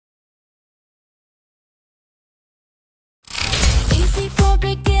for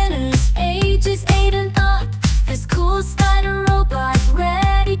beginners, ages 8 and up. This cool spider robot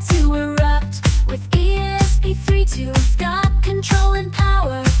ready to erupt. With ESP82, got control and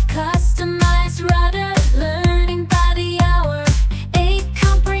power. Customized rudder, learning by the hour. 8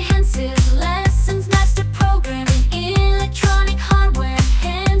 comprehensive lessons, master programming. Electronic hardware,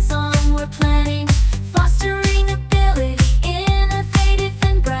 hands-on we're planning. Fostering ability, innovative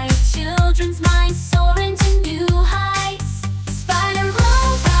and bright. Children's minds soaring to new heights. Spider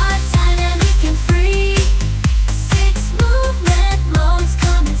robot, dynamic and free. 6 movement modes,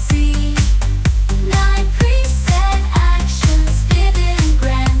 come and see. 9 preset actions, vivid and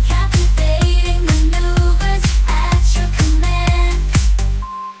grand. Captivating maneuvers at your command.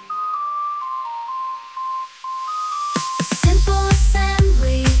 Simple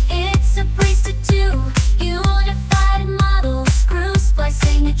assembly, it's a breeze to do. Unified model, screw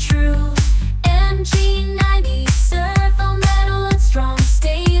splicing it true. MG90, servo metal and strong.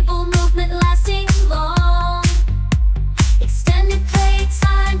 Stable movement lasting long. Extended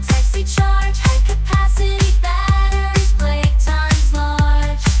playtime, taxi charge. High capacity batteries, playtime's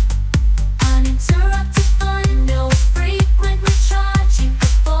large. Uninterrupted fun, no frequent recharging.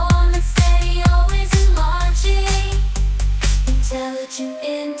 Performance steady, always enlarging. Intelligent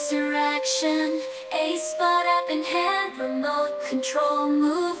interaction, ACEBOTT app in hand, remote control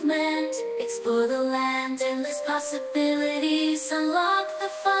movement. Explore the land, endless possibilities. Unlock the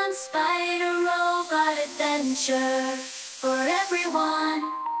fun, spider robot adventure for everyone.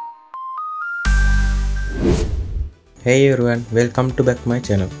 Hey everyone, welcome to back my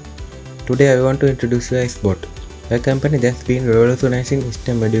channel. Today I want to introduce you ACEBOTT, a company that's been revolutionizing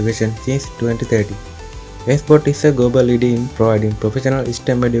STEM education since 2013. ACEBOTT is a global leader in providing professional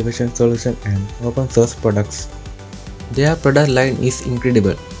STEM education solutions and open source products. Their product line is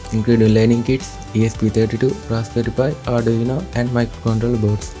incredible, including learning kits, ESP32, Raspberry Pi, Arduino and microcontroller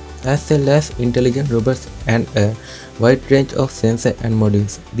boards, as well as intelligent robots and a wide range of sensors and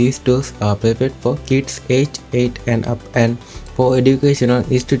modules. These tools are perfect for kids aged 8 and up and for educational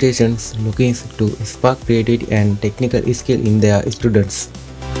institutions looking to spark creativity and technical skill in their students.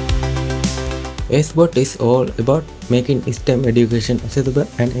 ACEBOTT is all about making STEM education accessible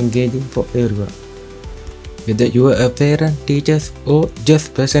and engaging for everyone. Whether you are a parent, teacher, or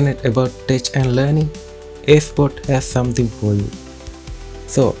just passionate about tech and learning, ACEBOTT has something for you.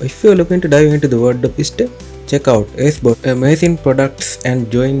 So, if you are looking to dive into the world of STEM, check out ACEBOTT's amazing products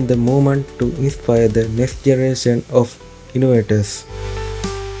and join the movement to inspire the next generation of innovators.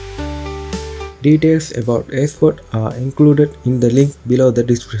 Details about ACEBOTT are included in the link below the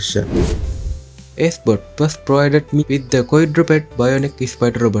description. ACEBOTT first provided me with the Quadruped Bionic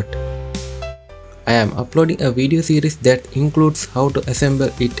Spider Robot. I am uploading a video series that includes how to assemble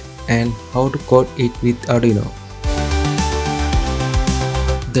it and how to code it with Arduino.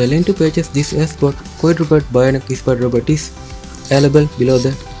 The link to purchase this ACEBOTT Quadruped Bionic Spider Robot is available below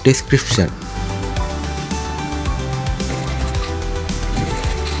the description.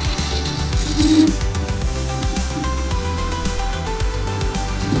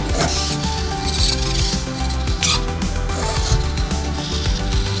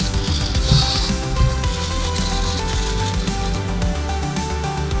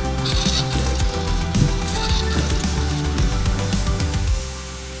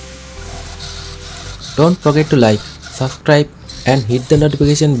 Don't forget to like, subscribe and hit the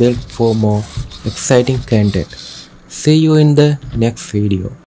notification bell for more exciting content. See you in the next video.